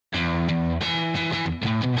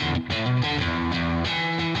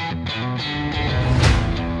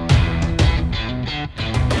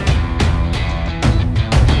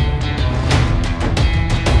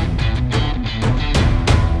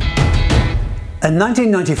In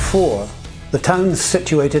 1994, the towns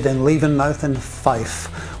situated in Levenmouth and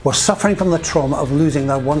Fife were suffering from the trauma of losing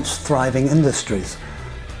their once thriving industries.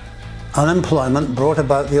 Unemployment brought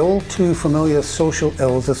about the all too familiar social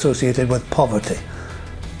ills associated with poverty.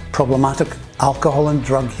 Problematic alcohol and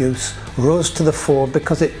drug use rose to the fore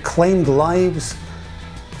because it claimed lives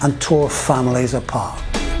and tore families apart.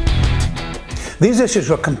 These issues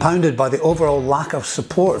were compounded by the overall lack of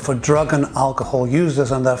support for drug and alcohol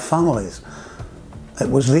users and their families. It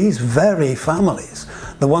was these very families,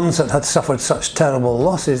 the ones that had suffered such terrible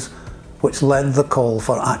losses, which led the call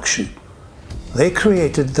for action. They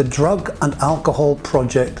created the Drug and Alcohol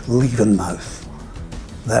Project Levenmouth.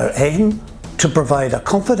 Their aim? To provide a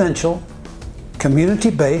confidential,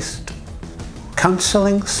 community-based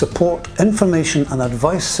counselling, support, information and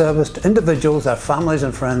advice service to individuals, their families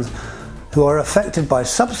and friends who are affected by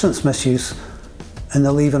substance misuse in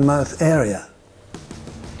the Levenmouth area.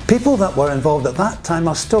 People that were involved at that time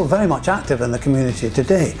are still very much active in the community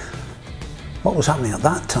today. What was happening at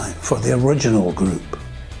that time for the original group?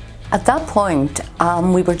 At that point,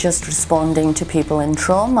 we were just responding to people in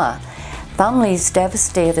trauma. Families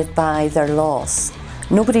devastated by their loss.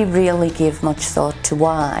 Nobody really gave much thought to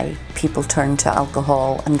why people turned to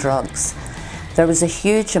alcohol and drugs. There was a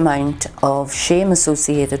huge amount of shame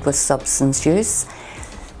associated with substance use.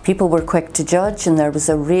 People were quick to judge, and there was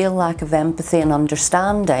a real lack of empathy and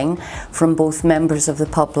understanding from both members of the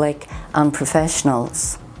public and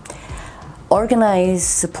professionals.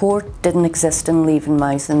 Organised support didn't exist in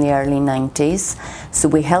Levenmouth in the early 90s, so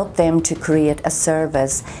we helped them to create a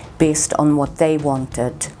service based on what they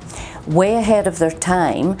wanted. Way ahead of their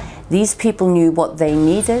time, these people knew what they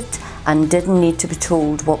needed and didn't need to be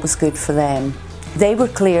told what was good for them. They were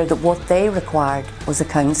clear that what they required was a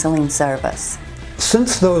counselling service.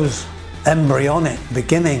 Since those embryonic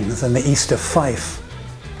beginnings in the east of Fife,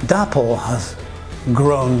 DAPL has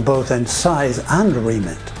grown both in size and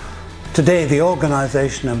remit. Today the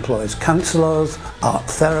organisation employs counsellors, art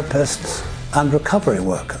therapists and recovery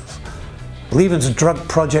workers. Leven's drug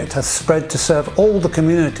project has spread to serve all the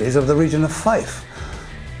communities of the region of Fife.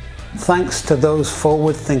 Thanks to those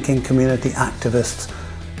forward-thinking community activists,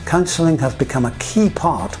 counselling has become a key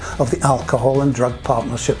part of the Alcohol and Drug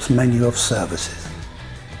Partnership's menu of services.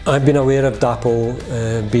 I've been aware of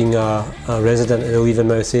DAPL being a resident of the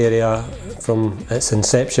Levenmouth area from its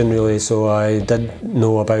inception really, so I did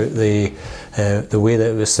know about the way that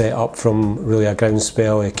it was set up from really a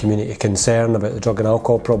groundswell of community concern about the drug and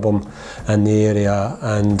alcohol problem in the area,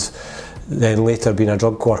 and then later being a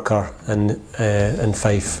drug worker in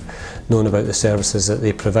Fife, knowing about the services that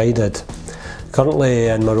they provided. Currently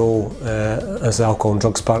in my role as the Alcohol and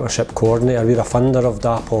Drugs Partnership Coordinator, we're a funder of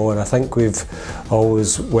DAPL, and I think we've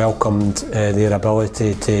always welcomed their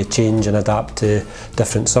ability to change and adapt to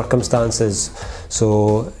different circumstances.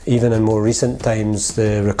 So even in more recent times,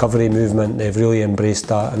 the recovery movement, they've really embraced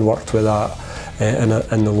that and worked with that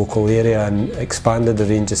in the local area and expanded the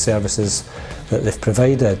range of services that they've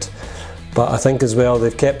provided. But I think as well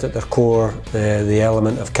they've kept at their core the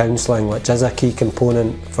element of counselling, which is a key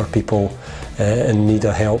component for people in need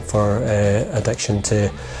of help for addiction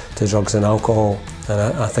to drugs and alcohol. And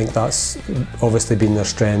I think that's obviously been their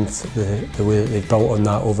strength. The way that they've built on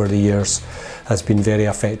that over the years has been very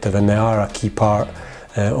effective, and they are a key part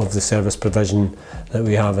of the service provision that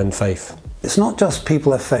we have in Fife. It's not just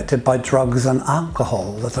people affected by drugs and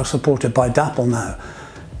alcohol that are supported by DAPL now.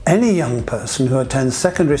 Any young person who attends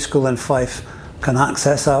secondary school in Fife can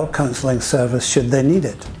access our counselling service should they need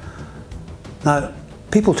it. Now,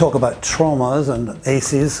 people talk about traumas and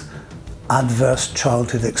ACEs, adverse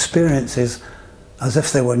childhood experiences, as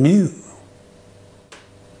if they were new.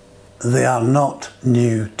 They are not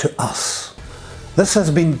new to us. This has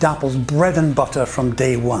been DAPL's bread and butter from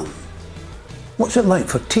day one. What's it like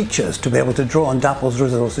for teachers to be able to draw on DAPL's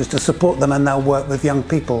resources to support them in their work with young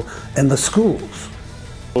people in the schools?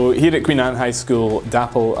 So here at Queen Anne High School,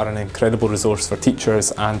 DAPL are an incredible resource for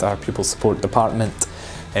teachers and our pupil support department.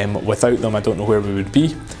 Without them, I don't know where we would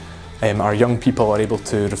be. Our young people are able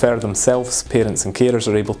to refer themselves, parents and carers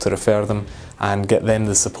are able to refer them and get them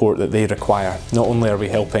the support that they require. Not only are we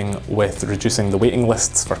helping with reducing the waiting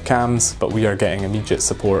lists for CAMS, but we are getting immediate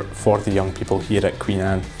support for the young people here at Queen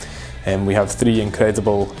Anne. We have 3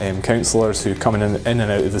 incredible counsellors who come in and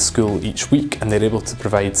out of the school each week, and they're able to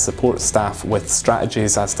provide support staff with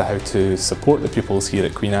strategies as to how to support the pupils here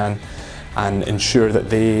at Queen Anne. and ensure that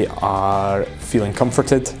they are feeling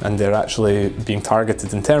comforted and they're actually being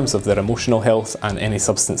targeted in terms of their emotional health and any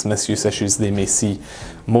substance misuse issues they may see.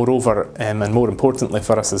 Moreover, and more importantly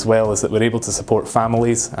for us as well, is that we're able to support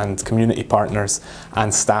families and community partners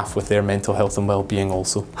and staff with their mental health and well-being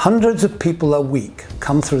also. Hundreds of people a week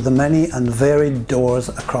come through the many and varied doors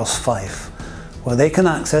across Fife, where they can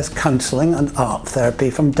access counselling and art therapy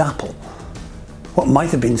from DAPL. What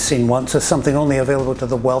might have been seen once as something only available to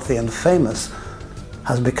the wealthy and famous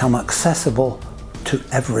has become accessible to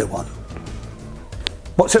everyone.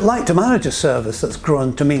 What's it like to manage a service that's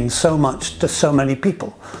grown to mean so much to so many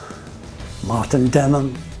people? Martin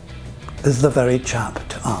Denholm is the very chap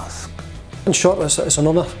to ask. In short, it's an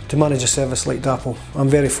honour to manage a service like DAPL. I'm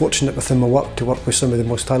very fortunate within my work to work with some of the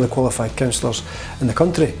most highly qualified counsellors in the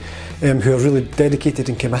country, who are really dedicated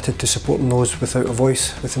and committed to supporting those without a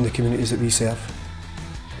voice within the communities that we serve.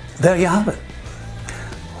 There you have it.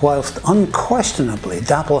 Whilst unquestionably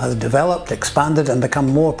DAPL has developed, expanded and become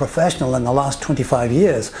more professional in the last 25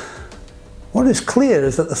 years, what is clear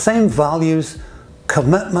is that the same values,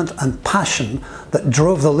 commitment and passion that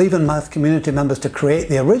drove the Levenmouth community members to create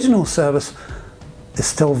the original service is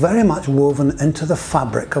still very much woven into the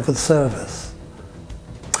fabric of the service.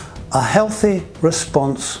 A healthy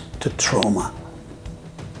response to trauma.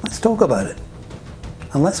 Let's talk about it,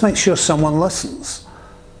 and let's make sure someone listens.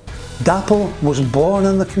 DAPL was born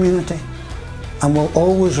in the community and will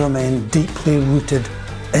always remain deeply rooted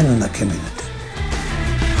in the community.